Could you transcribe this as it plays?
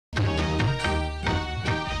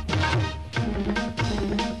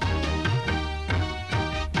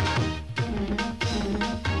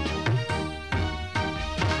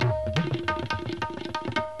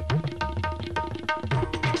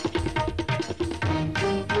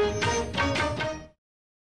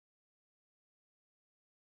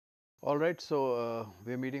All right, so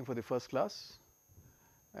we are meeting for the first class,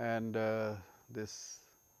 and this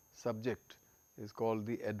subject is called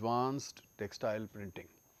the advanced textile printing.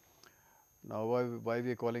 Now, why we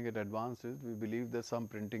are calling it advanced is we believe that some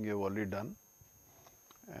printing you have already done,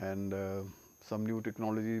 and some new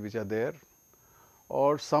technologies which are there,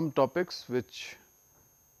 or some topics which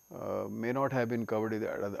may not have been covered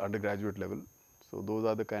at the undergraduate level. So, those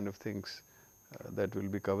are the kind of things that we will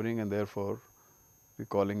be covering, and therefore, we are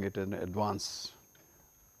calling it an advanced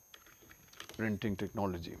printing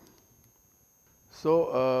technology.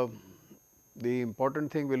 So, the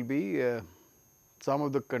important thing will be some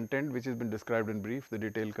of the content which has been described in brief. The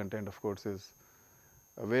detailed content of course is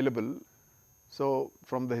available. So,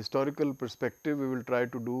 from the historical perspective, we will try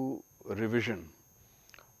to do a revision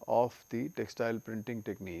of the textile printing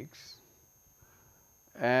techniques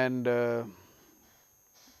and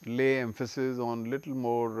lay emphasis on little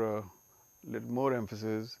more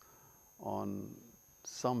emphasis on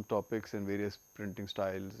some topics in various printing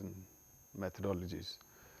styles and methodologies.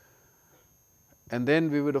 And then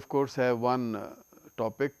we would of course have one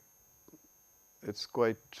topic. It is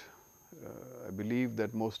quite I believe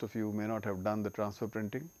that most of you may not have done the transfer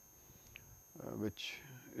printing, which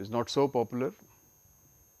is not so popular,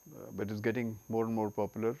 but is getting more and more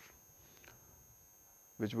popular,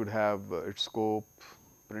 which would have its scope,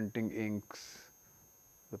 printing inks,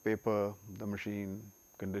 the paper, the machine,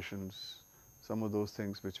 conditions, some of those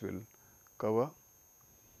things which we will cover.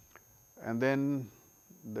 And then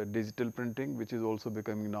the digital printing, which is also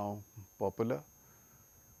becoming now popular.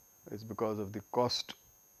 It's because of the cost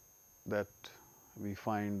that we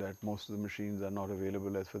find that most of the machines are not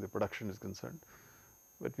available as far as the production is concerned,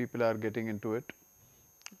 but people are getting into it,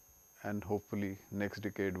 and hopefully next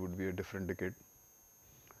decade would be a different decade.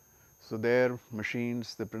 So, their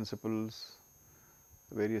machines, the principles,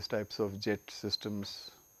 various types of jet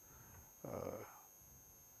systems,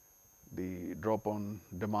 the drop on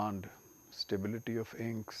demand, stability of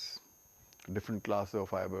inks, different classes of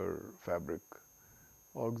fiber, fabric,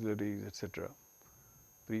 auxiliaries, etc.,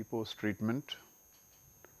 pre-post treatment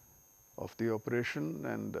of the operation,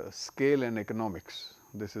 and scale and economics.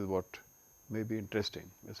 This is what may be interesting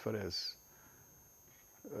as far as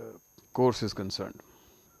course is concerned.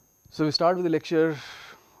 So, we start with the lecture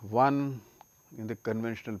 1 in the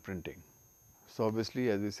conventional printing. So, obviously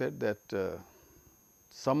as we said that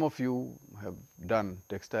some of you have done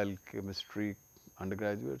textile chemistry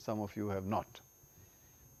undergraduate, some of you have not,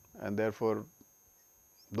 and therefore,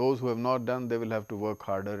 those who have not done, they will have to work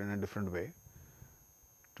harder in a different way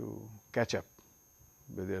to catch up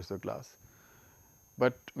with the rest of the class.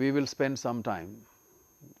 But we will spend some time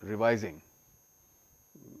revising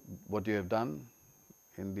what you have done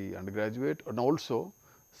in the undergraduate, and also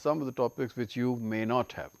some of the topics which you may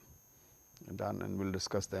not have done, and we will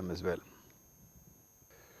discuss them as well.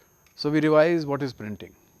 So, we revise what is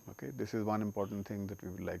printing. Okay. This is one important thing that we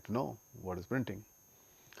would like to know, what is printing.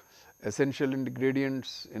 Essential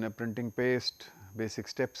ingredients in a printing paste, basic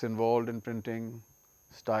steps involved in printing,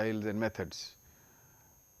 styles and methods.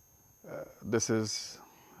 This is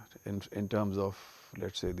in terms of,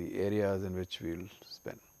 let us say, the areas in which we will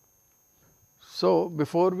spend. So,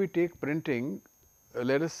 before we take printing,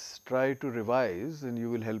 let us try to revise, and you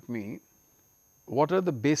will help me. What are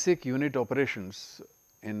the basic unit operations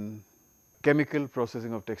in chemical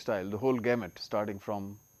processing of textile, the whole gamut starting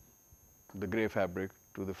from the grey fabric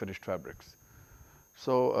to the finished fabrics.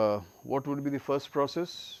 So, what would be the first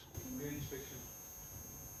process? Grain inspection.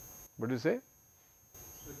 What do you say?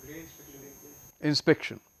 So grain inspection.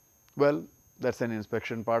 Inspection. Well, that is an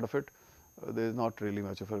inspection part of it. There is not really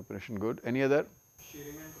much of a preparation. Good. Any other?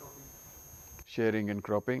 Shearing and cropping. Shearing and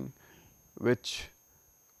cropping, which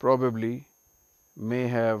probably may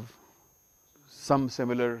have some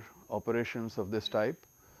similar operations of this type.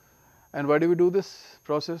 And why do we do this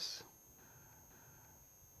process?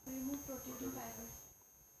 Remove protruding fibers.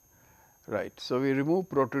 Right. So, we remove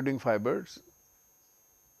protruding fibers,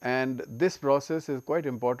 and this process is quite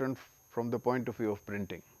important from the point of view of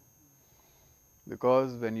printing,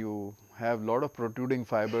 because when you have lot of protruding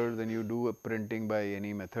fibers and you do a printing by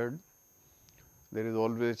any method, there is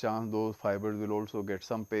always a chance those fibers will also get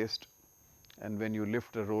some paste, and when you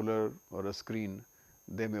lift a roller or a screen,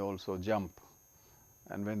 they may also jump,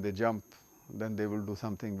 and when they jump, then they will do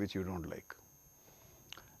something which you do not like.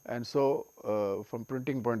 And so, from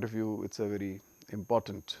printing point of view, it is a very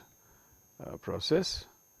important process.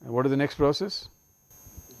 And what is the next process?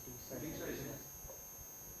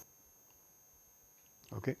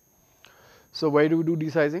 Okay. So, why do we do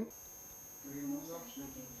desizing? Remove size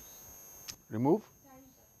materials. Remove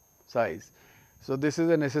size. So, this is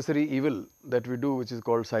a necessary evil that we do, which is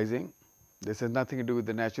called sizing. This has nothing to do with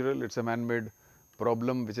the natural, it is a man-made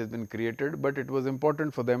problem which has been created, but it was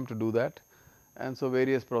important for them to do that. And so,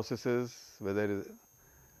 various processes, whether it is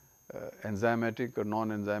enzymatic or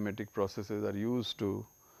non-enzymatic processes, are used to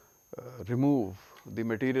remove the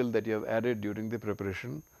material that you have added during the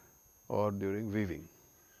preparation or during weaving.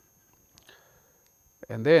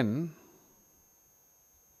 And then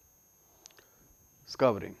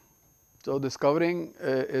scouring. So, this scouring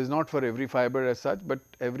is not for every fiber as such, but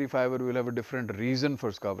every fiber will have a different reason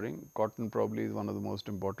for scouring. Cotton probably is one of the most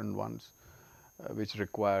important ones, which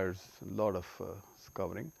requires a lot of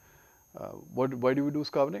scouring. Why do we do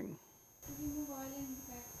scouring? To remove oil and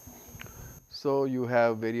fat material. So, you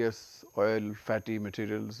have various oil, fatty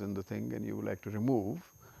materials in the thing, and you would like to remove,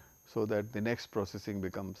 so that the next processing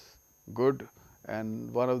becomes good.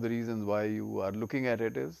 And one of the reasons why you are looking at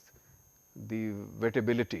it is the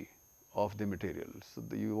wettability of the material. So,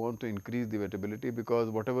 you want to increase the wettability, because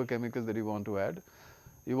whatever chemicals that you want to add,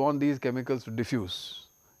 you want these chemicals to diffuse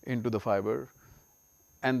into the fiber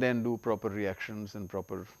and then do proper reactions and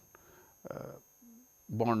proper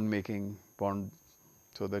bond making,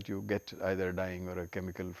 so that you get either dyeing or a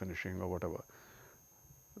chemical finishing or whatever.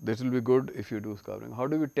 This will be good if you do scouring. How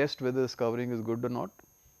do we test whether scouring is good or not?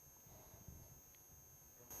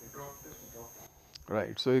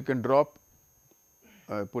 Right. So, you can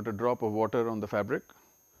put a drop of water on the fabric,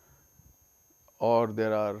 or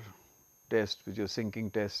there are tests which are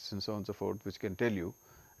sinking tests and so on and so forth, which can tell you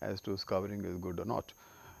as to scouring is good or not.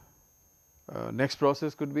 Next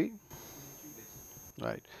process could be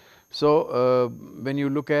right. So, when you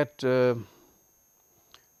look at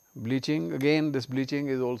bleaching, again this bleaching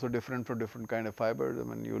is also different for different kind of fibers. I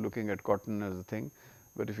mean, you are looking at cotton as a thing,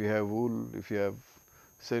 but if you have wool, if you have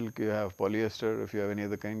silk, you have polyester, if you have any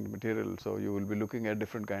other kind of material. So, you will be looking at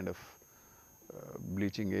different kind of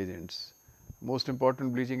bleaching agents. Most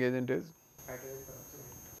important bleaching agent is?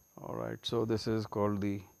 All right. So, this is called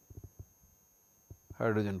the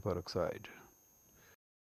hydrogen peroxide.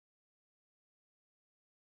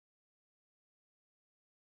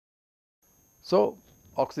 So,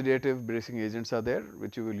 oxidative bracing agents are there,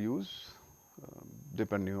 which you will use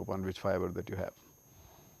depending upon which fiber that you have.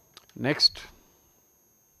 Next,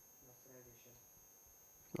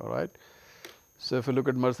 all right. So, if you look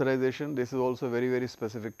at mercerization, this is also very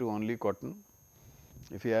specific to only cotton.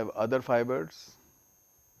 If you have other fibers,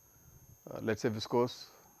 let us say viscose,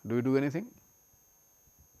 do you do anything?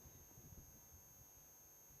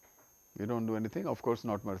 You do not do anything, of course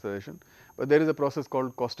not mercerization, but there is a process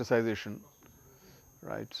called causticization,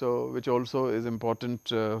 right. So, which also is important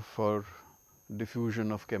for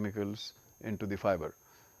diffusion of chemicals into the fiber.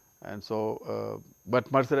 And so,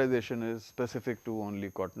 but mercerization is specific to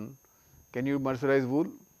only cotton. Can you mercerize wool?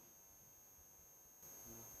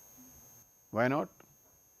 Why not?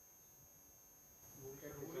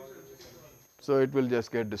 So, it will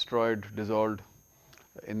just get destroyed, dissolved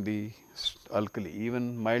in the alkali.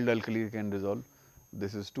 Even mild alkali can dissolve.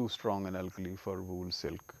 This is too strong an alkali for wool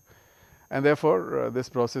silk, and therefore, this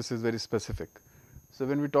process is very specific. So,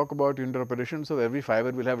 when we talk about unit operation, so every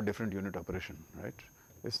fiber will have a different unit operation, right.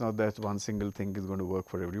 It is not that one single thing is going to work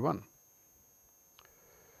for everyone.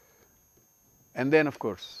 And then of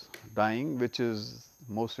course, dyeing, which is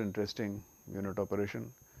most interesting unit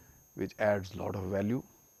operation, which adds lot of value.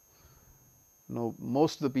 Now,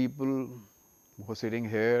 most of the people who are sitting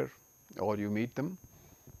here, or you meet them,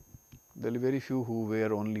 there will be very few who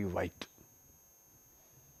wear only white,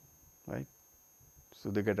 right.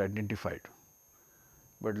 So, they get identified,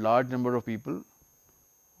 but large number of people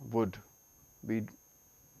would be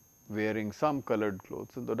wearing some colored clothes,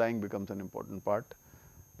 so the dyeing becomes an important part.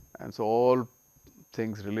 And so, all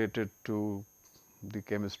things related to the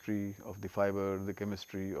chemistry of the fiber, the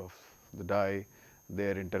chemistry of the dye,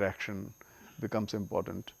 their interaction becomes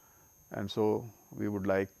important. And so, we would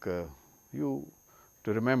like you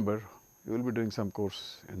to remember, you will be doing some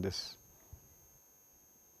course in this.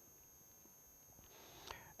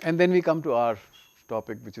 And then we come to our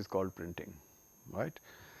topic, which is called printing, right.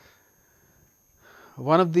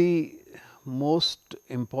 One of the most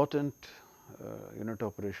important unit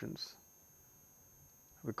operations,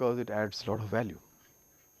 because it adds a lot of value.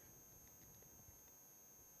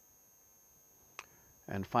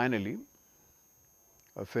 And finally,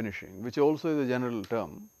 a finishing, which also is a general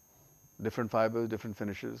term, different fibers, different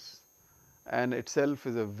finishes, and itself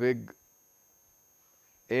is a big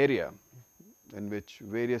area in which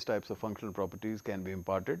various types of functional properties can be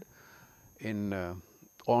imparted in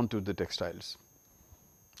onto the textiles.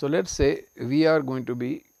 So, let us say we are going to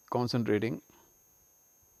be concentrating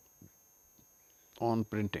on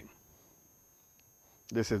printing,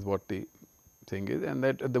 This is what the thing is, and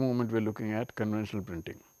that at the moment we are looking at conventional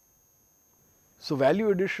printing. So, value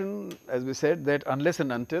addition, as we said, that unless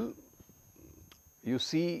and until you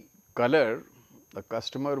see color, the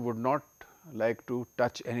customer would not like to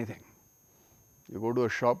touch anything. You go to a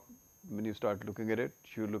shop, when you start looking at it,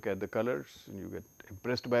 you look at the colors and you get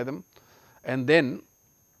impressed by them, and then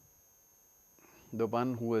the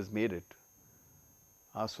one who has made it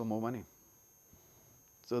asks for more money.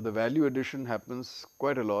 So, the value addition happens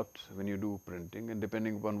quite a lot when you do printing, and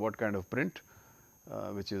depending upon what kind of print,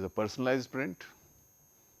 which is a personalized print,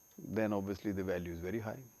 then obviously the value is very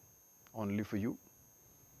high only for you.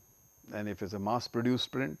 And if it is a mass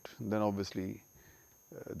produced print, then obviously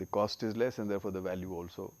the cost is less and therefore, the value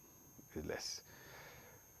also is less.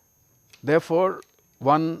 Therefore,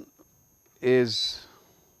 one is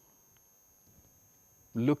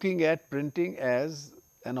looking at printing as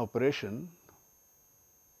an operation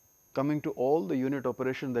coming to all the unit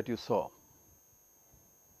operation that you saw.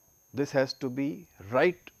 This has to be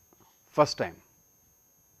right first time.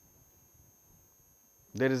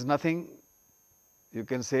 There is nothing you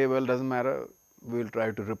can say, well, does not matter, we will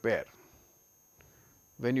try to repair.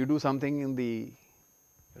 When you do something in the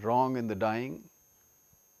wrong in the dyeing,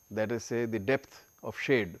 that is, say, the depth of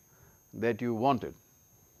shade that you wanted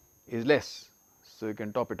is less, so you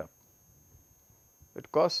can top it up. It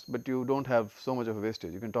costs, but you do not have so much of a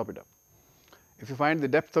wastage, you can top it up. If you find the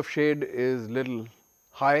depth of shade is little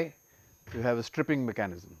high, you have a stripping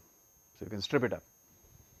mechanism, so you can strip it up.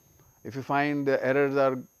 If you find the errors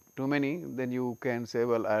are too many, then you can say,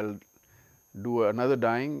 well, I will do another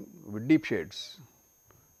dyeing with deep shades,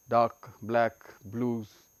 dark, black, blues,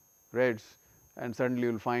 reds, and suddenly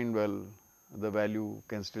you will find, well, the value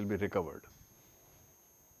can still be recovered.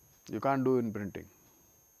 You can't do in printing.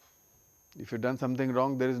 If you have done something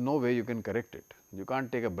wrong, there is no way you can correct it. You can't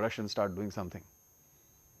take a brush and start doing something,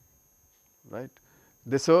 right.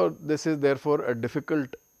 This is therefore a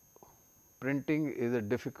difficult, printing is a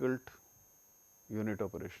difficult unit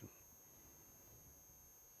operation.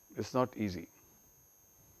 It is not easy.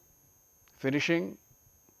 Finishing,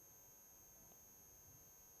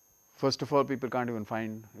 first of all, people can't even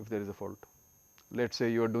find if there is a fault. Let us say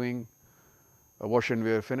you are doing a wash and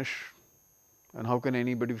wear finish, and how can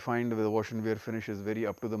anybody find whether the wash and wear finish is very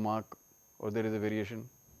up to the mark, or there is a variation,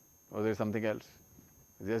 or there is something else?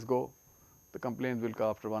 Just go. The complaints will come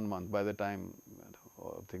after 1 month, by the time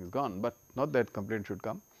thing is gone, but not that complaint should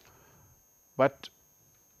come. But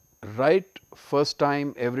right first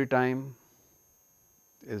time, every time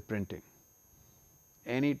is printing.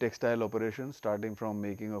 Any textile operation, starting from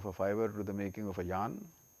making of a fiber to the making of a yarn,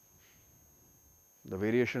 the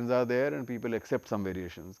variations are there and people accept some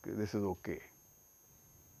variations, this is okay.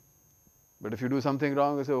 But if you do something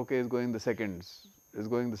wrong, you say, okay, it is going the seconds, it is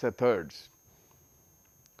going the thirds.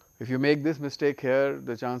 If you make this mistake here,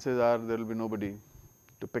 the chances are there will be nobody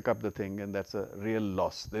to pick up the thing, and that is a real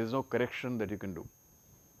loss. There is no correction that you can do.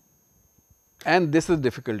 And this is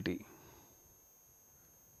difficulty.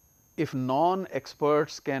 If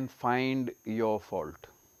non-experts can find your fault,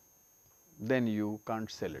 then you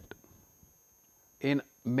can't sell it. In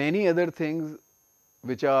many other things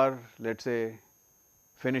which are, let us say,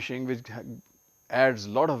 finishing, which adds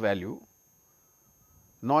lot of value,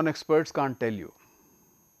 non-experts can't tell you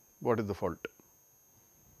what is the fault.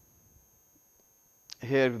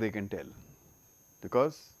 Here they can tell,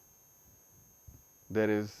 because there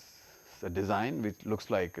is a design which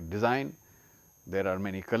looks like a design, there are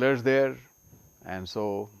many colors there, and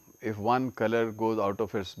so if one color goes out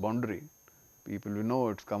of its boundary, people will know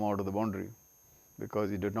it has come out of the boundary,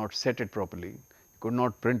 because you did not set it properly, could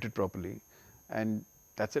not print it properly, and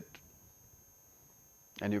that is it,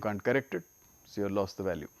 and you can't correct it, so you have lost the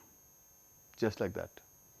value, just like that.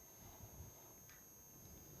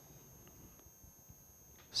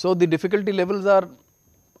 So, the difficulty levels are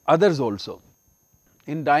others also.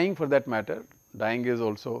 In dyeing, for that matter, dyeing is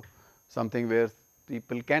also something where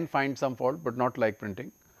people can find some fault, but not like printing.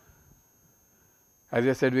 As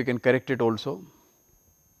I said, we can correct it also.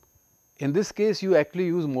 In this case, you actually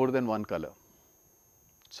use more than one color.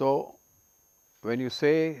 So, when you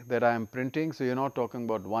say that I am printing, so you are not talking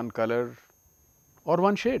about one color or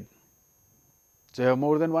one shade. So, you have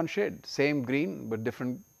more than one shade, same green, but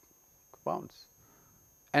different compounds.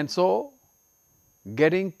 And so,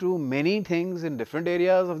 getting to many things in different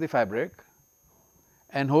areas of the fabric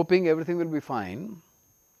and hoping everything will be fine,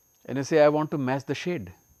 and you say I want to match the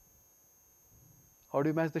shade. How do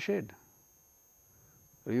you match the shade?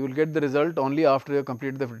 You will get the result only after you have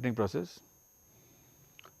completed the printing process.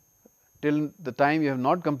 Till the time you have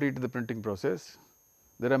not completed the printing process,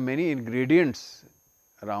 there are many ingredients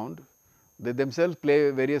around they themselves play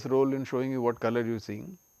various role in showing you what color you are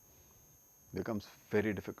seeing, becomes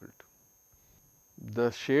very difficult.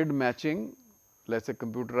 The shade matching, let us say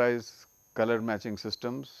computerized color matching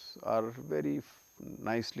systems are very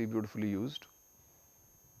nicely, beautifully used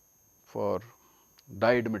for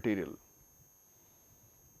dyed material.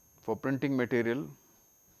 For printing material,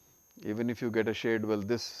 even if you get a shade, well,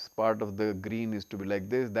 this part of the green is to be like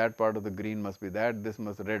this, that part of the green must be that, this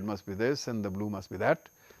must, red must be this, and the blue must be that,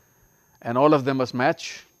 and all of them must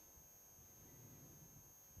match.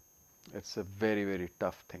 It is a very, very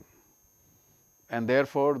tough thing. And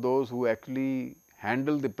therefore, those who actually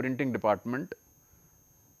handle the printing department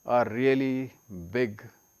are really big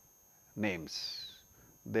names.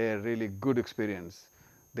 They are really good experience.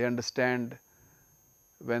 They understand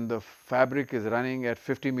when the fabric is running at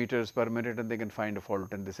 50 meters per minute and they can find a fault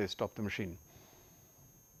and they say stop the machine,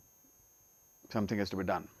 something has to be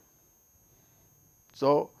done.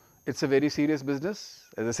 So, it is a very serious business.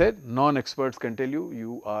 As I said, non-experts can tell you,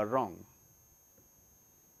 you are wrong.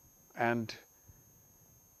 And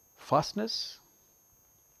fastness,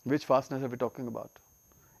 which fastness are we talking about?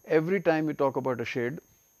 Every time we talk about a shade,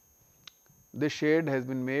 this shade has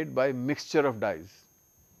been made by mixture of dyes,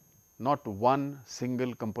 not one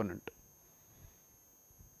single component.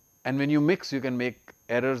 And when you mix, you can make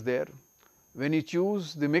errors there. When you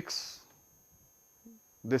choose the mix,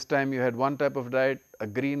 this time you had one type of dye, a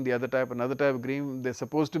green, the other type, another type of green, they are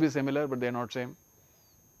supposed to be similar, but they are not same.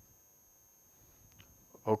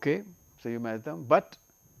 Okay, so you match them, but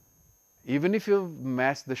even if you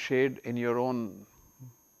match the shade in your own,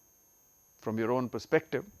 from your own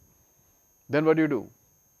perspective, then what do?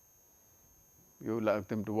 You like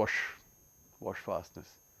them to wash fastness.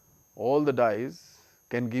 All the dyes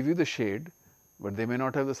can give you the shade, but they may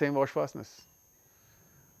not have the same wash fastness.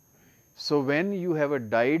 So, when you have a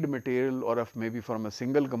dyed material or maybe from a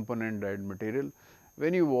single component dyed material,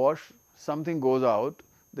 when you wash, something goes out,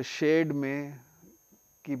 the shade may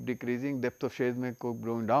keep decreasing, depth of shade may go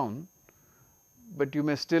going down, but you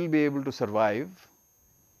may still be able to survive,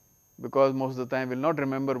 because most of the time we will not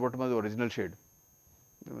remember what was the original shade.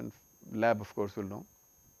 Even lab of course will know.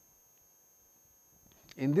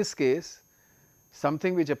 In this case,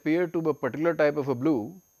 something which appeared to be a particular type of a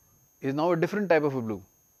blue is now a different type of a blue,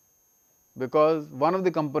 because one of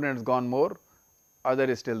the components gone more, other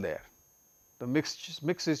is still there. The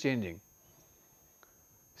mix is changing.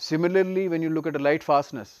 Similarly, when you look at a light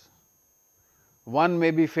fastness, one may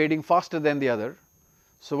be fading faster than the other.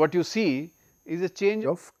 So, what you see is a change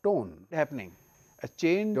of tone happening. A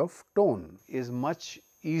change of tone is much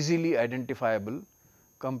easily identifiable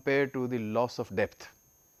compared to the loss of depth,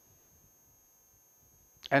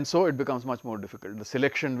 and so it becomes much more difficult. The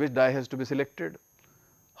selection, which dye has to be selected,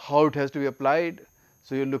 how it has to be applied.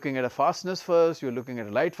 So, you are looking at a fastness first, you are looking at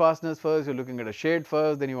a light fastness first, you are looking at a shade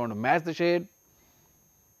first, then you want to match the shade.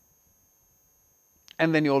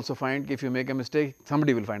 And then you also find if you make a mistake,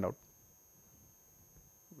 somebody will find out.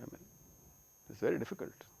 It is very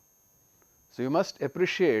difficult. So, you must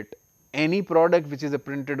appreciate any product which is a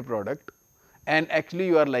printed product and actually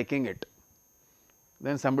you are liking it,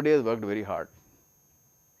 then somebody has worked very hard.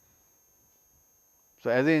 So,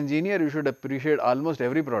 as an engineer you should appreciate almost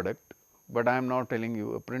every product, but I am now telling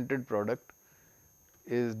you a printed product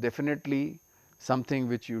is definitely something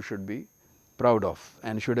which you should be proud of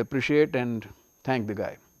and should appreciate and thank the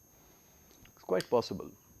guy. It is quite possible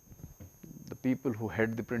the people who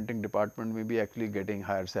head the printing department may be actually getting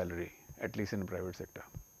higher salary, at least in the private sector,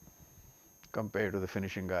 compared to the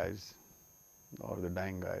finishing guys or the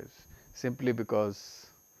dyeing guys, simply because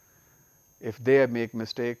if they make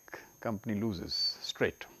mistake, company loses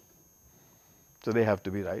straight. So, they have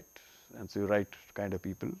to be right, and so right kind of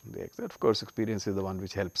people they accept. Of course, experience is the one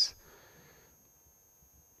which helps.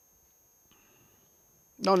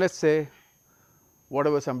 Now, let us say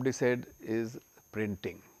whatever somebody said is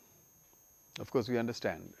printing. Of course, we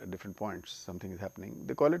understand at different points something is happening.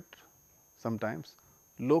 They call it sometimes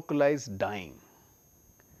localized dyeing.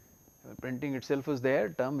 Printing itself is their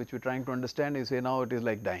term which we are trying to understand. You say now it is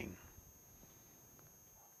like dyeing.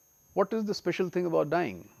 What is the special thing about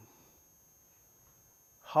dyeing?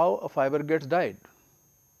 How a fiber gets dyed?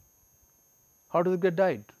 How does it get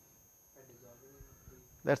dyed?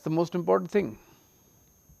 That is the most important thing.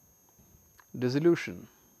 Dissolution.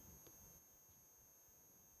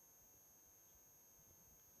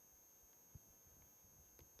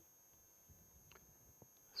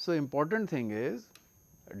 So, important thing is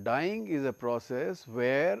dyeing is a process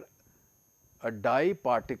where a dye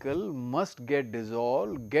particle must get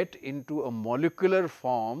dissolved, get into a molecular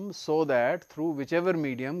form, so that through whichever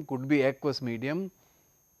medium, could be aqueous medium,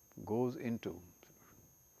 goes into.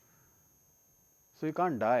 So, you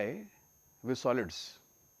can't dye with solids.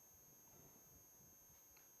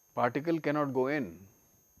 Particle cannot go in.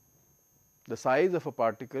 The size of a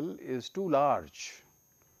particle is too large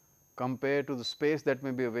compared to the space that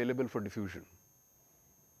may be available for diffusion.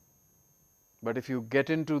 But if you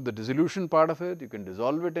get into the dissolution part of it, you can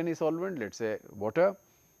dissolve it any solvent, let us say water,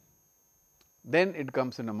 then it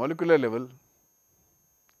comes in a molecular level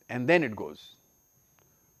and then it goes.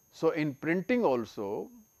 So, in printing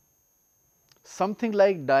also something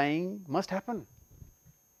like dyeing must happen.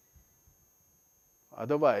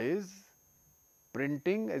 Otherwise,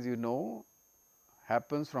 printing, as you know,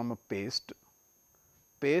 happens from a paste.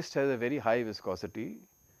 Paste has a very high viscosity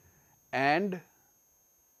and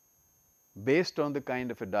based on the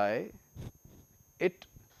kind of a dye,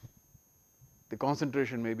 the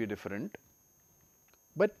concentration may be different,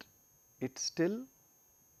 but it still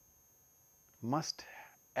must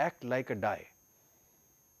act like a dye,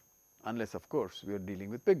 unless of course, we are dealing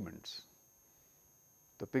with pigments.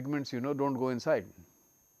 The pigments, you know, do not go inside,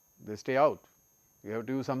 they stay out. You have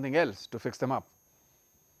to use something else to fix them up.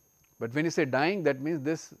 But when you say dyeing, that means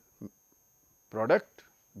this product,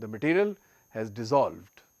 the material has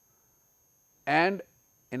dissolved and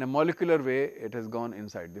in a molecular way it has gone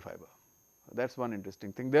inside the fiber. That is one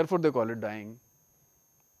interesting thing. Therefore, they call it dyeing,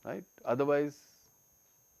 right. Otherwise,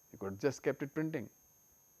 you could have just kept it printing.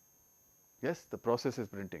 Yes, the process is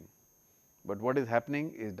printing, but what is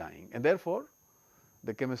happening is dyeing, and therefore,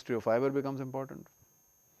 the chemistry of fiber becomes important,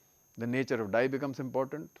 the nature of dye becomes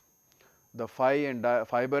important, the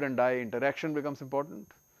fiber and dye interaction becomes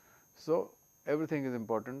important. So, everything is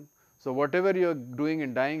important. So, whatever you are doing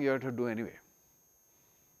in dyeing, you have to do anyway,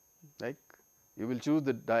 like you will choose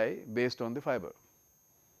the dye based on the fiber.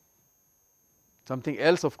 Something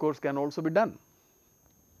else of course can also be done.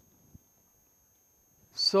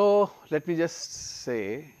 So, let me just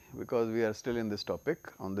say, because we are still in this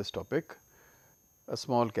topic, on this topic, a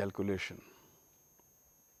small calculation.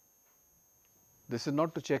 This is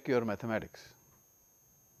not to check your mathematics.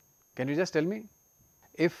 Can you just tell me,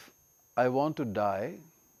 if I want to dye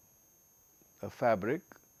a fabric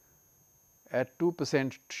at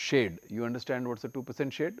 2% shade, you understand what is the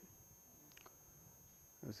 2% shade?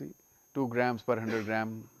 You see, 2 grams per 100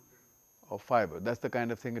 gram of fiber, that is the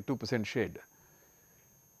kind of thing, a 2% shade.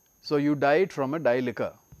 So, you dye it from a dye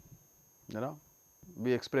liquor, you know,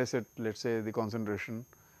 we express it, let us say the concentration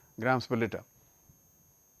grams per liter.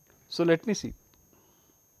 So, let me see,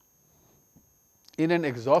 in an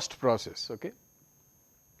exhaust process, okay,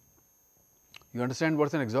 you understand what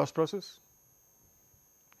is an exhaust process?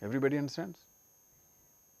 Everybody understands?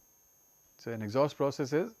 So, an exhaust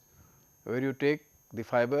process is where you take the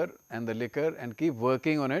fiber and the liquor and keep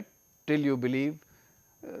working on it till you believe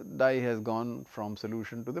dye has gone from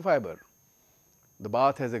solution to the fiber. The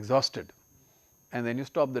bath has exhausted and then you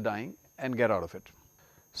stop the dyeing and get out of it.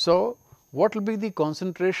 So, what will be the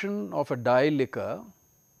concentration of a dye liquor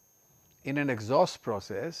in an exhaust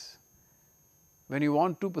process when you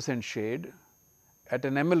want 2% shade at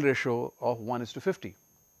an ml ratio of 1:50?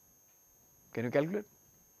 Can you calculate?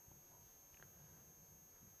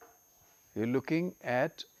 You are looking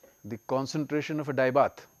at the concentration of a dye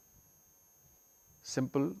bath.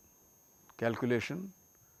 Simple calculation,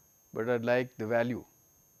 but I would like the value.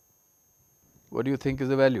 What do you think is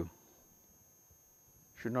the value?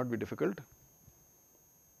 Should not be difficult.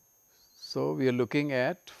 So, we are looking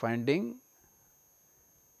at finding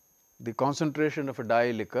the concentration of a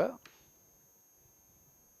dye liquor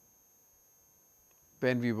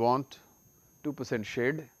when we want 2%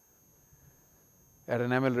 shade at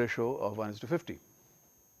an ml ratio of 1:50.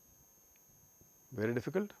 Very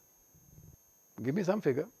difficult? Give me some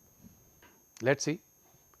figure. Let us see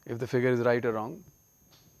if the figure is right or wrong,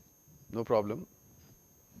 no problem.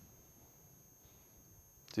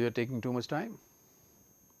 So, you are taking too much time.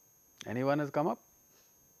 Anyone has come up?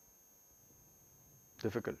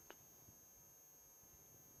 Difficult.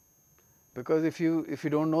 Because if you do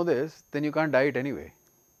not know this, then you can't dye it anyway.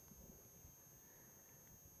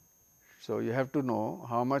 So, you have to know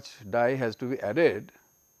how much dye has to be added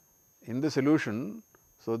in the solution,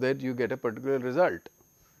 so that you get a particular result.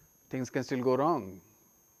 Things can still go wrong,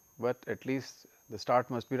 but at least the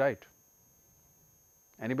start must be right.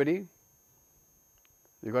 Anybody?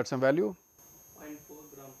 You got some value?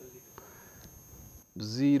 0.4 gram per liter.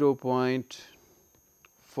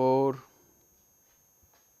 0.4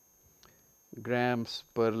 grams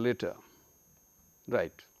per liter,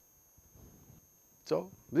 right.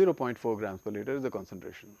 So, 0.4 grams per liter is the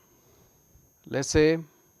concentration. Let us say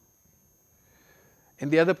in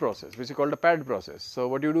the other process, which is called a pad process. So,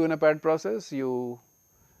 what you do in a pad process? You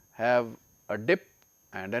have a dip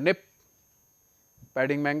and a nip.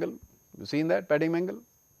 padding mangle. You seen that padding mangle?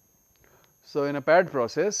 So, in a pad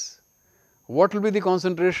process, what will be the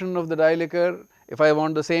concentration of the dye liquor if I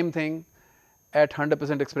want the same thing at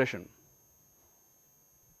 100% expression?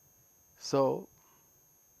 So,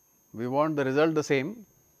 we want the result the same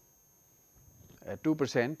at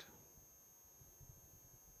 2%,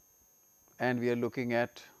 and we are looking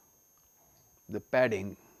at the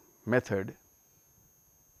padding method.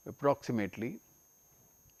 Approximately,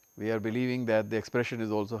 we are believing that the expression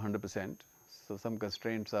is also 100%. So, some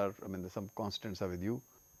constraints are, some constants are with you.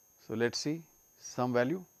 So, let us see some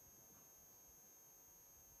value.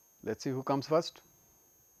 Let us see who comes first.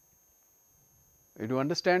 You do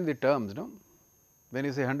understand the terms, no? When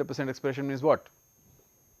you say 100% expression means what?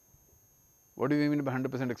 What do you mean by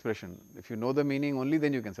 100% expression? If you know the meaning only,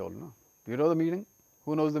 then you can say, oh no. Do you know the meaning?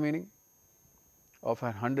 Who knows the meaning of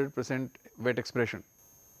a 100% wet expression?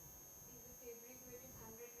 If the fabric weight is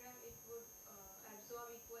 100 gram, it would absorb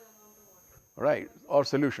equal amount of water. Right, or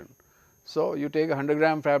solution. So, you take a 100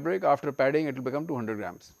 gram fabric, after padding it will become 200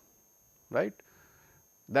 grams, right.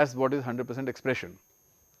 That is what is 100% expression.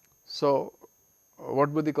 So,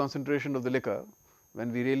 what would the concentration of the liquor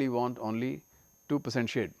when we really want only 2%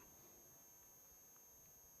 shade?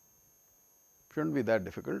 Should not be that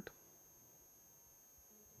difficult.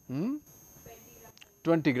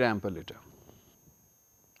 20 gram per liter.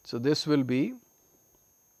 So, this will be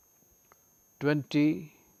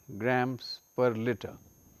 20 grams per liter.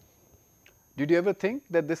 Did you ever think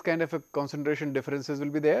that this kind of a concentration differences will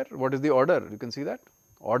be there? What is the order? You can see that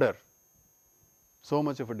order. So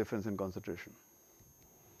much of a difference in concentration.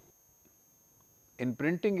 In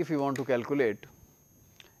printing, if you want to calculate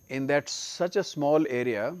in that such a small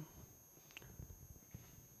area,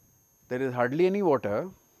 there is hardly any water,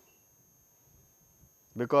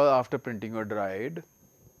 because after printing you are dried,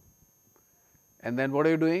 and then what are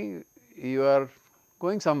you doing? You are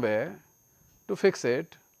going somewhere to fix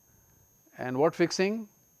it, and what fixing?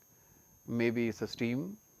 Maybe it is a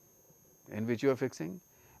steam in which you are fixing,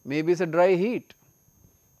 maybe it is a dry heat,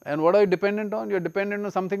 and what are you dependent on? You are dependent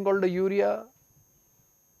on something called the urea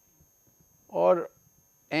or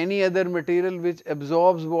any other material which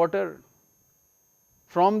absorbs water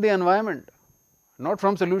from the environment, not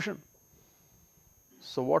from solution.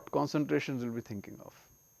 So, what concentrations will be thinking of?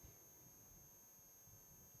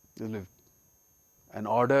 Will be an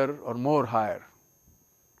order or more higher.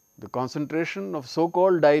 The concentration of so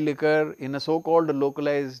called dye liquor in a so called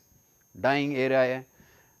localized dyeing area,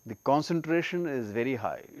 the concentration is very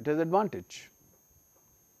high. It has advantage.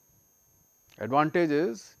 Advantage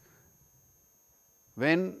is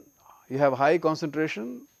when you have high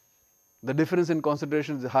concentration, the difference in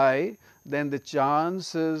concentration is high, then the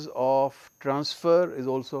chances of transfer is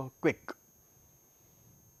also quick.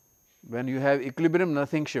 When you have equilibrium,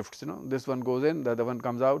 nothing shifts, this one goes in, the other one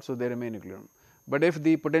comes out, so they remain equilibrium. But if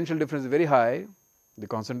the potential difference is very high, the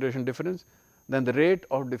concentration difference, then the rate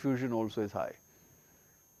of diffusion also is high.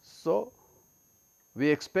 So, we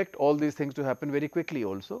expect all these things to happen very quickly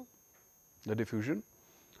also, the diffusion,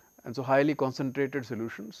 and so highly concentrated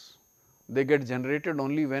solutions, they get generated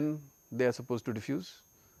only when they are supposed to diffuse,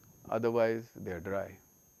 otherwise they are dry,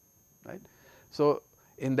 right. So,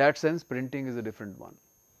 in that sense printing is a different one.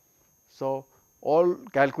 So, all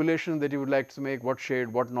calculations that you would like to make, what shade,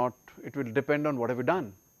 what not, it will depend on what have you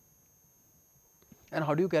done. And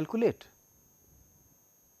how do you calculate?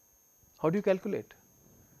 How do you calculate?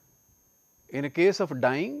 In a case of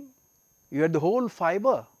dyeing, you had the whole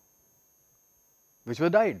fiber which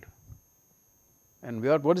was dyed, and we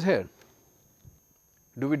are what is here?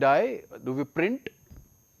 Do we dye? Do we print?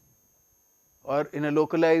 Or in a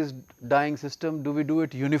localized dyeing system, do we do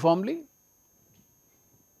it uniformly?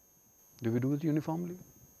 Do we do it uniformly?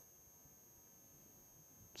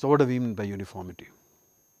 So, what do we mean by uniformity?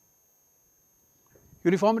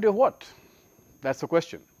 Uniformity of what? That is the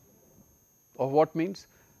question. Of what means?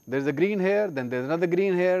 There is a green here, then there is another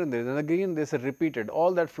green here, and there is another green, this is repeated,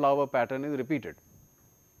 all that flower pattern is repeated.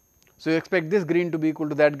 So, you expect this green to be equal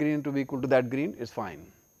to that green to be equal to that green is fine,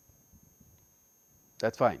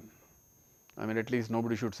 that is fine. At least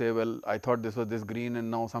nobody should say, well, I thought this was this green and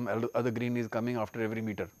now some other green is coming after every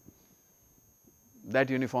meter. That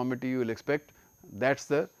uniformity you will expect, that is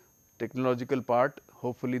the technological part.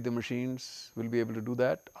 Hopefully, the machines will be able to do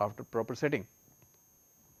that after proper setting.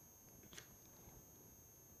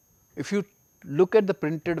 If you look at the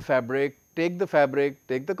printed fabric, take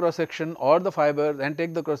the cross section or the fiber and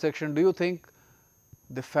take the cross section, do you think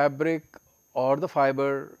the fabric or the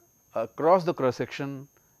fiber across the cross section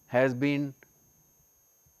has been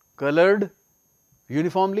colored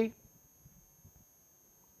uniformly?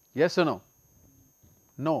 Yes or no?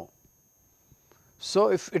 No. So,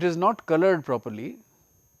 if it is not colored properly,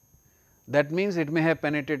 that means it may have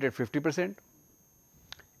penetrated 50%,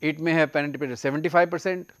 it may have penetrated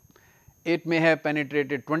 75%, it may have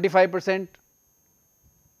penetrated 25%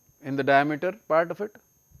 in the diameter part of it.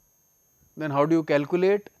 Then how do you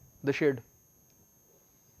calculate the shade?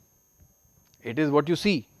 It is what you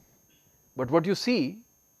see, but what you see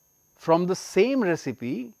from the same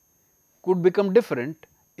recipe could become different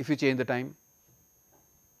if you change the time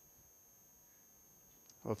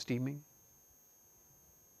of steaming,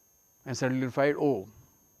 and suddenly you find, oh,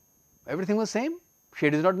 everything was same,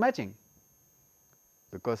 shade is not matching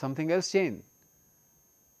because something else changed.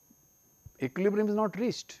 Equilibrium is not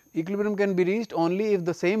reached. Equilibrium can be reached only if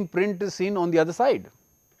the same print is seen on the other side.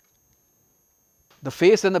 The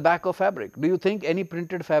face and the back of fabric. Do you think any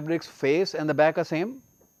printed fabric's face and the back are same?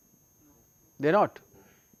 They are not.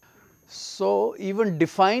 So, even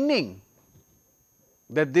defining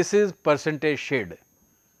that this is percentage shade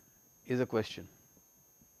is a question.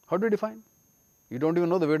 How do you define? You do not even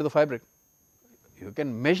know the weight of the fabric. You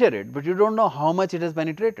can measure it, but you do not know how much it has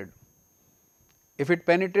penetrated. If it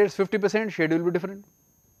penetrates 50%, shade will be different.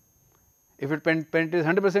 If it penetrates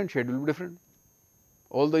 100%, shade will be different,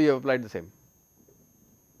 although you have applied the same.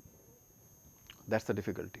 That is the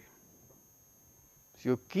difficulty. So,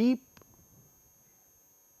 you keep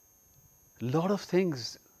lot of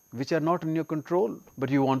things which are not in your control, but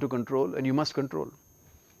you want to control and you must control,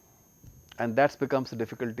 and that becomes the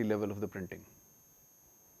difficulty level of the printing.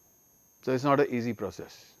 So, it is not an easy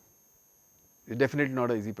process, it is definitely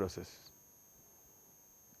not an easy process.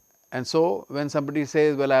 And so, when somebody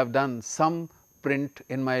says, well, I have done some print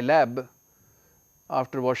in my lab,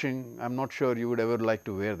 after washing, I am not sure you would ever like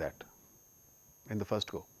to wear that in the first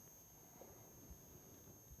go.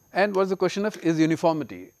 And what is the question of is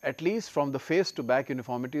uniformity? At least from the face to back,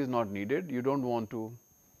 uniformity is not needed. You do not want to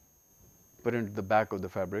print the back of the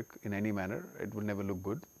fabric in any manner, it will never look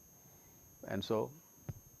good, and so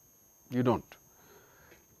you do not.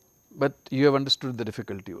 But you have understood the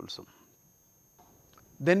difficulty also.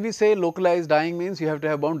 Then we say localized dyeing means you have to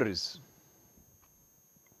have boundaries.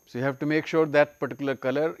 So, you have to make sure that particular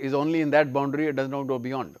color is only in that boundary, it does not go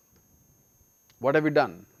beyond. What have we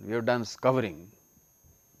done? We have done covering,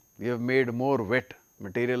 we have made more wet,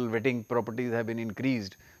 material wetting properties have been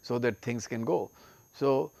increased, so that things can go.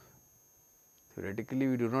 So, theoretically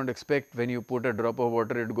we do not expect when you put a drop of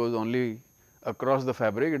water, it goes only across the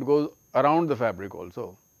fabric, it goes around the fabric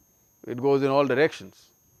also, it goes in all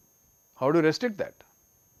directions. How do you restrict that?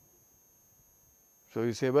 So,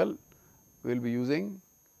 you say, well, we will be using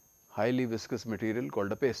highly viscous material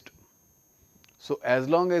called a paste. So, as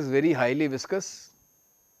long as very highly viscous,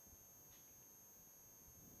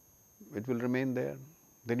 it will remain there,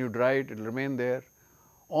 then you dry it, it will remain there.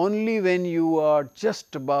 Only when you are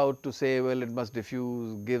just about to say, well, it must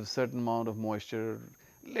diffuse, give certain amount of moisture,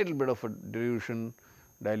 little bit of a dilution,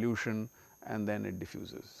 and then it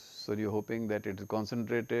diffuses. So, you are hoping that it is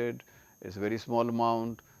concentrated, it is very small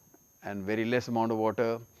amount and very less amount of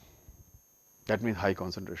water, that means high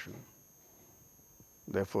concentration.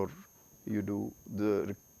 Therefore, you do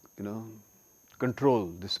the control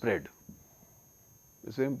the spread, it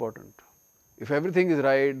is very important. If everything is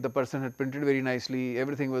right, the person had printed very nicely,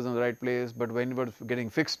 everything was in the right place, but when it was getting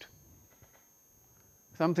fixed,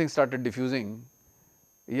 something started diffusing,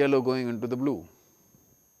 yellow going into the blue.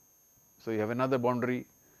 So, you have another boundary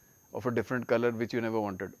of a different color which you never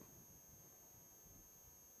wanted.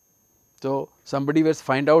 So, somebody will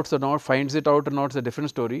find out or not, finds it out or not is a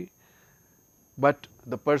different story, but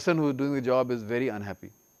the person who is doing the job is very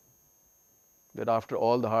unhappy that after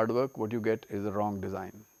all the hard work what you get is the wrong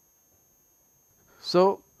design.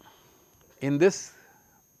 So, in this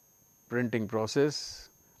printing process,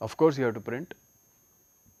 of course, you have to print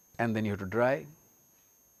and then you have to dry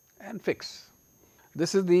and fix.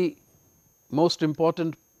 This is the most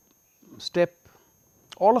important step.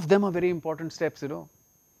 All of them are very important steps,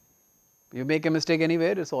 You make a mistake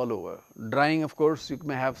anywhere, it is all over. Drying, of course, you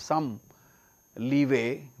may have some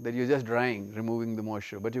leeway that you are just drying, removing the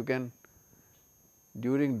moisture, but you can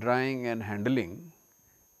during drying and handling,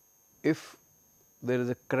 if there is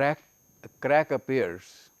a crack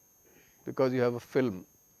appears because you have a film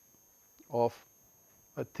of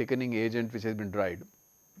a thickening agent which has been dried,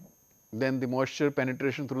 then the moisture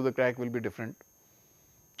penetration through the crack will be different,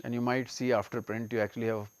 and you might see after print you actually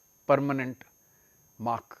have a permanent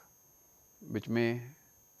mark which may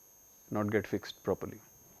not get fixed properly.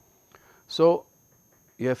 So,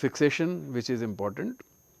 you have fixation which is important.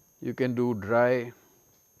 You can do dry,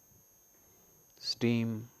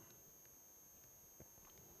 steam.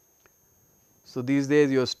 So, these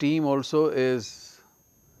days your steam also is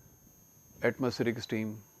atmospheric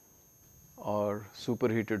steam or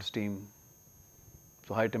superheated steam,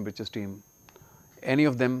 so high temperature steam. Any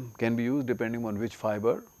of them can be used depending on which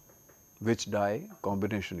fiber, which dye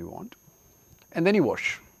combination you want, and then you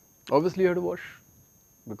wash. Obviously, you have to wash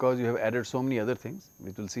because you have added so many other things,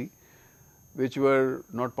 which we will see, which were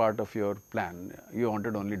not part of your plan. You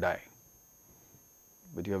wanted only dye,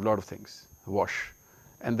 but you have a lot of things. Wash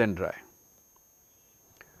and then dry.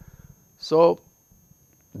 So,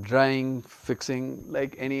 drying, fixing,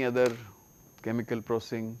 like any other chemical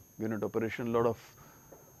processing unit operation, a lot of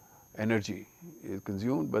energy is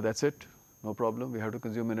consumed, but that is it, no problem. We have to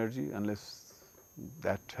consume energy, unless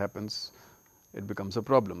that happens, it becomes a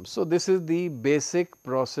problem. So, this is the basic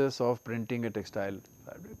process of printing a textile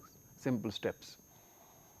fabric, simple steps,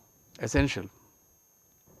 essential.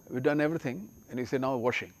 We have done everything and you say now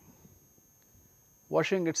washing.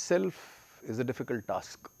 Washing itself is a difficult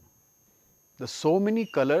task. There are so many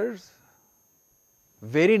colors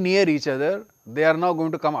very near each other, they are now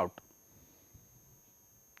going to come out.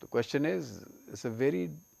 The question is, it's a very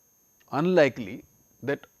unlikely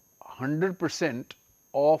that 100%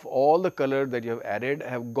 of all the color that you have added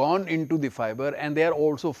have gone into the fiber and they are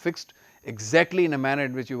also fixed exactly in a manner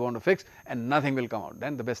in which you want to fix, and nothing will come out,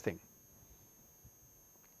 then the best thing.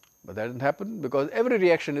 But that does not happen because every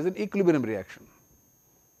reaction is an equilibrium reaction.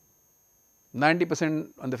 90%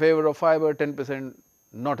 on the favor of fiber, 10%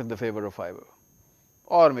 not in the favor of fiber,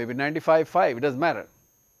 or maybe 95-5, it does not matter.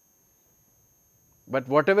 But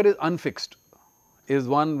whatever is unfixed is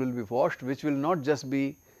one will be washed, which will not just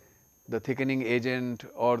be the thickening agent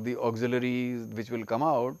or the auxiliaries which will come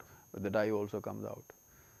out, but the dye also comes out.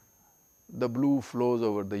 The blue flows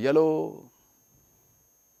over the yellow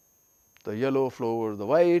flows over the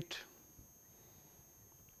white,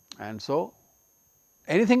 and so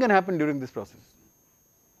anything can happen during this process.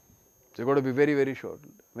 So, you have got to be very, very sure.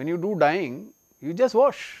 When you do dyeing, you just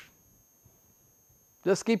wash,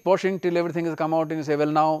 just keep washing till everything has come out and you say,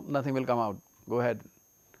 well, now nothing will come out, go ahead.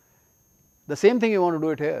 The same thing you want to do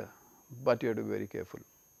it here, but you have to be very careful.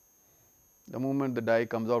 The moment the dye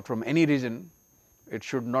comes out from any region, it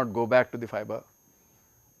should not go back to the fiber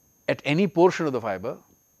at any portion of the fiber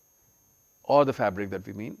or the fabric that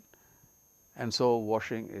we mean, and so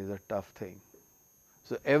washing is a tough thing.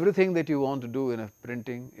 So, everything that you want to do in a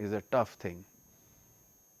printing is a tough thing,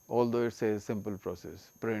 although it says simple process: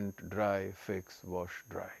 print, dry, fix, wash,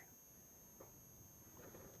 dry.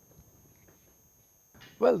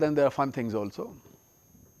 Well, then there are fun things also.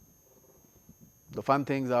 The fun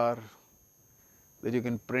things are that you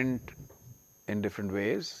can print in different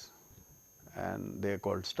ways, and they are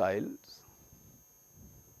called styles,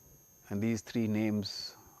 and these three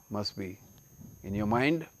names must be in your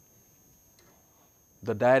mind: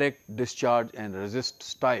 the direct, discharge and resist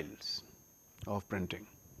styles of printing.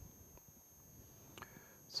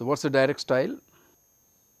 So, what is the direct style?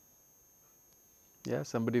 Yeah,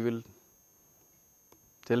 somebody will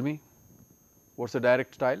tell me, what is the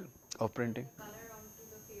direct style of printing? Color onto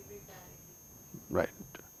the fabric directly. Right.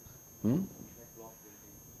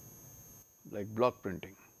 Like block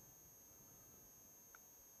printing.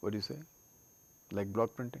 What do you say? Like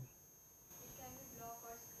block printing? It can be block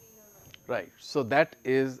or screen or white. Right. So, that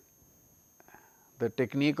is the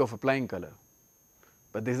technique of applying color,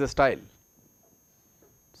 but this is a style.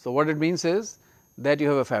 So, what it means is that you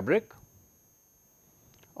have a fabric,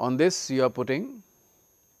 on this you are putting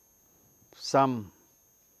some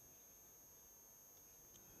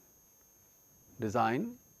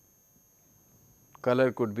design,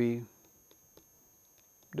 color could be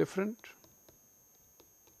different,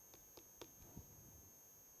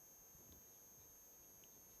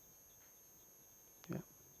 yeah.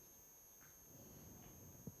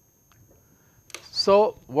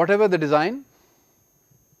 So, whatever the design,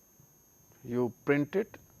 you print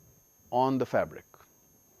it on the fabric,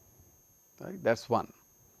 right, that is one.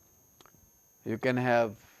 You can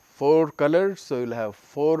have 4 colors, so you will have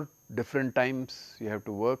 4 different times you have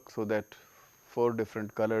to work, so that 4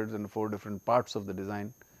 different colors and 4 different parts of the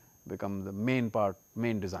design become the main part,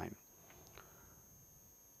 main design.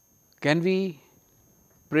 Can we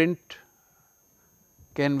print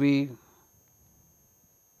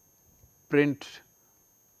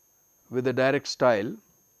with a direct style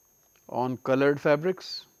on colored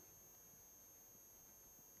fabrics?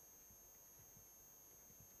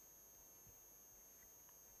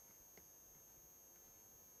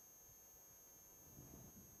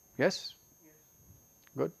 Yes?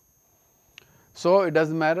 Good. So, it does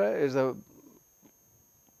not matter, it is a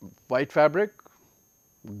white fabric,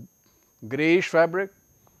 grayish fabric,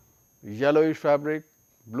 yellowish fabric,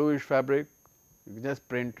 bluish fabric, you can just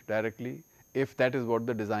print directly if that is what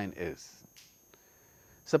the design is.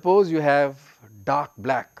 Suppose you have dark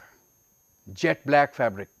black, jet black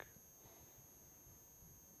fabric,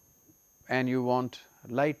 and you want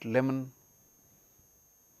light lemon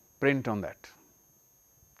print on that.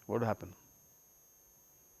 What will happen?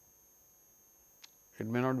 It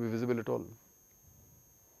may not be visible at all.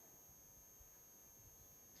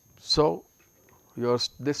 So,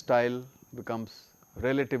 this style becomes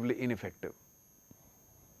relatively ineffective,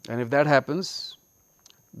 and if that happens,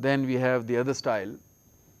 then we have the other style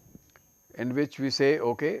in which we say,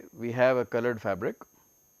 okay, we have a colored fabric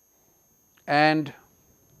and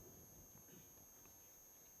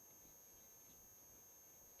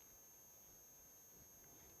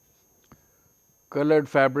colored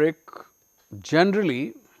fabric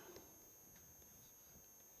generally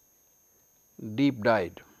deep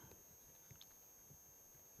dyed.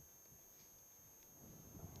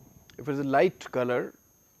 If it is a light color,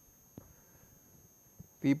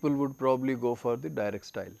 people would probably go for the direct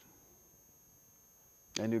style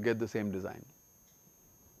and you get the same design.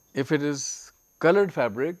 If it is colored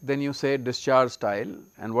fabric, then you say discharge style,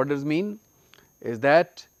 and what does mean is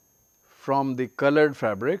that from the colored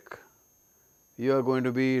fabric you are going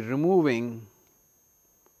to be removing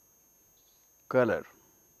color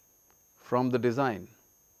from the design.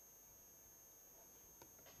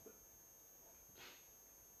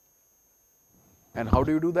 And how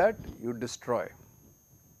do you do that? You destroy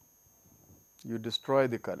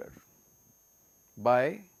the color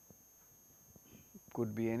by,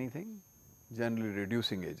 could be anything, generally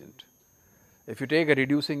reducing agent. If you take a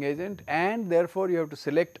reducing agent and therefore you have to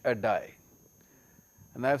select a dye,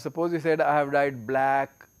 and I suppose you said I have dyed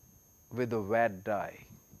black with a wet dye,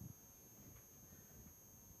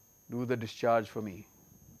 do the discharge for me.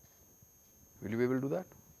 Will you be able to do that?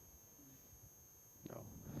 No.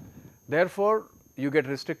 Therefore, you get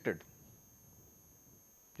restricted.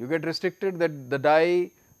 You get restricted that the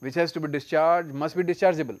dye which has to be discharged must be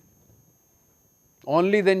dischargeable.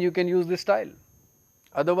 Only then you can use this style.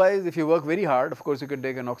 Otherwise, if you work very hard, of course, you can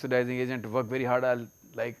take an oxidizing agent to work very hard. I'll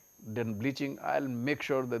like then bleaching, I'll make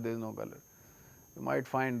sure that there is no color. You might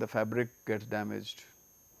find the fabric gets damaged.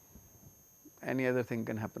 Any other thing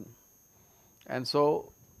can happen. And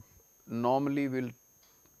so, normally we will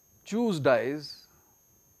choose dyes,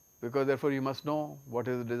 because therefore you must know what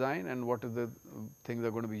is the design and what is the things are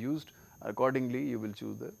going to be used. Accordingly, you will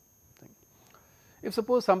choose the thing. If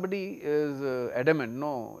suppose somebody is adamant,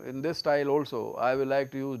 no, in this style also I will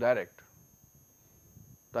like to use direct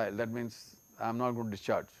style, that means I am not going to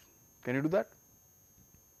discharge. Can you do that?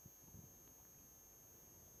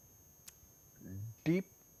 Deep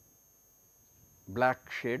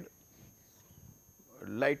black shade,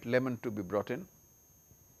 light lemon to be brought in,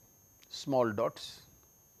 small dots,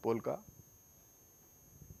 polka.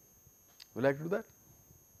 Would you like to do that?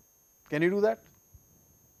 Can you do that?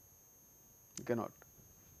 You cannot,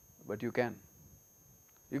 but you can.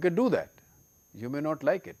 You can do that. You may not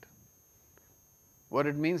like it. What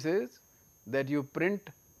it means is that you print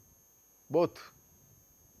both,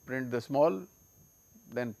 print the small,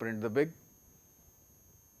 then print the big.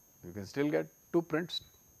 You can still get two prints,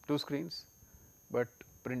 two screens, but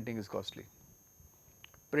printing is costly.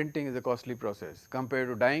 Printing is a costly process compared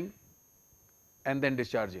to dyeing and then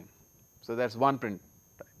discharging. So, that is one print.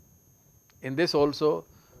 In this also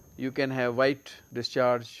you can have white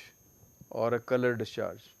discharge or a color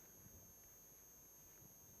discharge.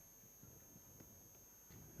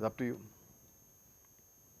 It is up to you.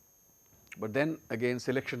 But then again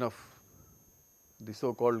selection of the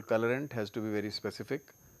so called colorant has to be very specific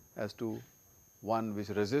as to one which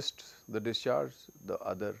resists the discharge, the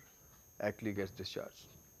other actually gets discharged.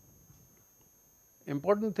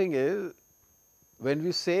 Important thing is, when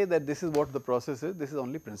we say that this is what the process is, this is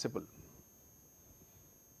only principle.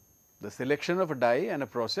 The selection of a dye and a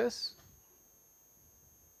process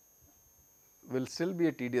will still be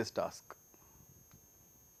a tedious task.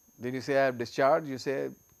 Then you say I have discharged, you say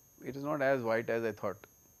it is not as white as I thought.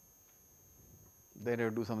 Then you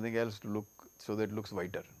have to do something else to look so that it looks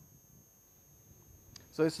whiter.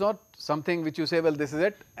 So, it is not something which you say, well, this is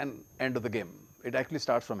it and end of the game. It actually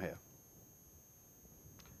starts from here.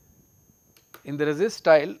 In the resist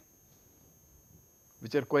style,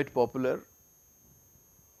 which are quite popular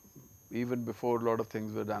even before a lot of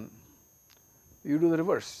things were done, you do the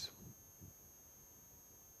reverse.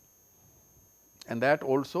 And that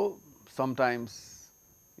also sometimes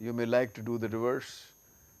you may like to do the reverse,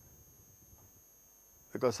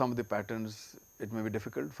 because some of the patterns it may be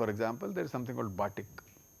difficult. For example, there is something called batik.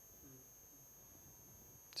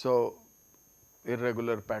 So,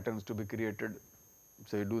 irregular patterns to be created.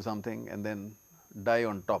 So, you do something and then dye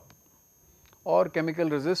on top, or chemical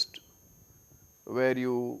resist where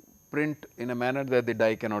you print in a manner that the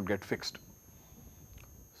die cannot get fixed.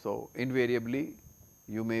 So, invariably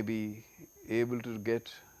you may be able to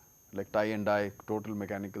get like tie and die total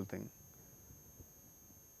mechanical thing,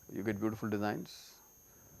 you get beautiful designs.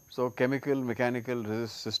 So, chemical mechanical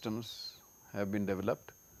resist systems have been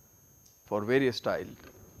developed for various style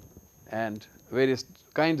and various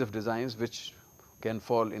kinds of designs which can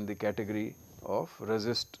fall in the category of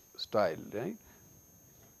resist style, right,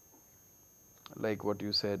 like what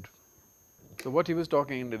you said. So, what he was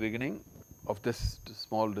talking in the beginning of this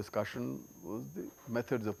small discussion was the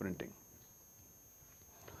methods of printing.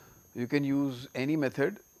 You can use any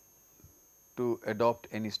method to adopt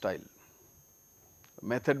any style.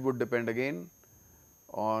 Method would depend again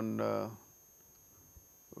on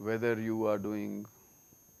whether you are doing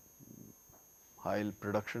high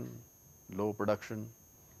production, low production,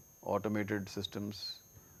 automated systems,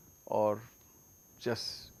 or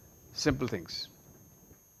just simple things.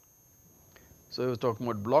 So, I was talking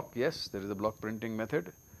about block. Yes, there is a block printing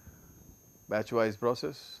method, batch wise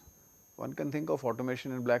process. One can think of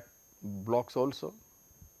automation in blocks also.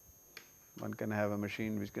 One can have a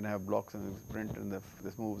machine which can have blocks and print and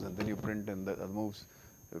this moves and then you print and that moves.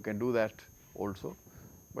 You can do that also,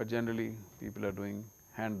 but generally people are doing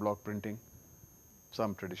hand block printing,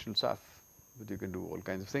 some traditional stuff, but you can do all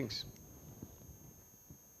kinds of things.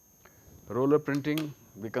 Roller printing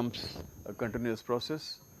becomes a continuous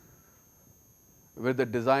process where the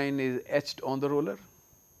design is etched on the roller,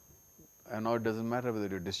 and now it does not matter whether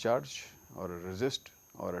you discharge or a resist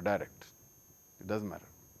or a direct, it does not matter.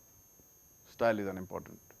 Style is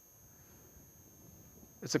unimportant.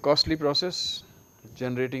 It is a costly process.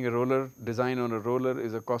 Generating a roller design on a roller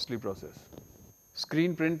is a costly process.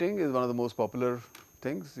 Screen printing is one of the most popular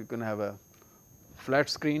things. You can have a flat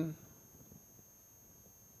screen,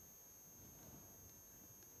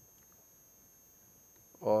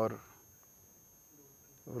 or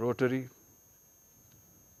rotary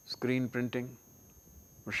screen printing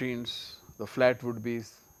machines. The flat would be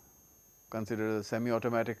considered as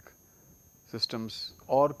semi-automatic systems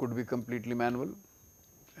or could be completely manual,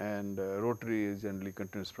 and rotary is generally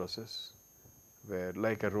continuous process, where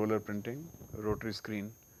like a roller printing, a rotary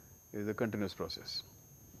screen is a continuous process.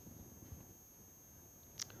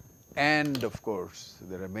 And of course,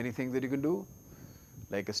 there are many things that you can do,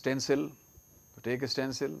 like a stencil. So, take a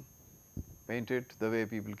stencil, paint it the way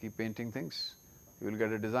people keep painting things, you will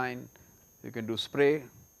get a design. You can do spray,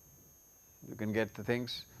 you can get the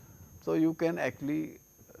things. So, you can actually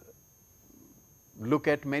look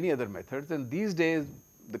at many other methods, and these days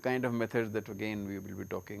the kind of methods that again we will be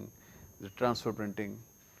talking, the transfer printing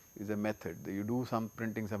is a method that you do some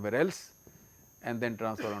printing somewhere else and then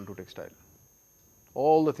transfer onto textile.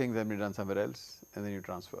 All the things have been done somewhere else and then you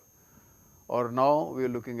transfer. Or now we are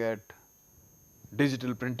looking at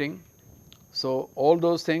digital printing. So, all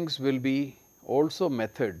those things will be also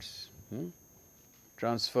methods,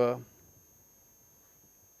 transfer,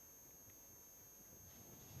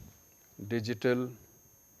 digital,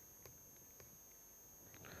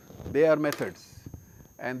 they are methods,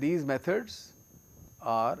 and these methods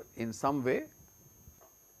are in some way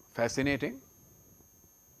fascinating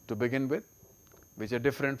to begin with, which are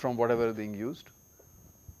different from whatever is being used,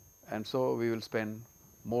 and so we will spend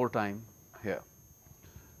more time here.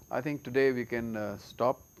 I think today we can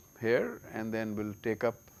stop here and then we will take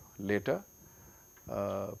up later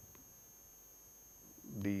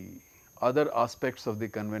the other aspects of the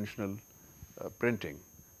conventional printing,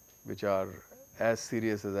 which are as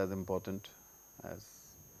serious as important as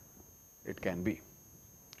it can be.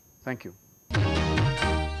 Thank you.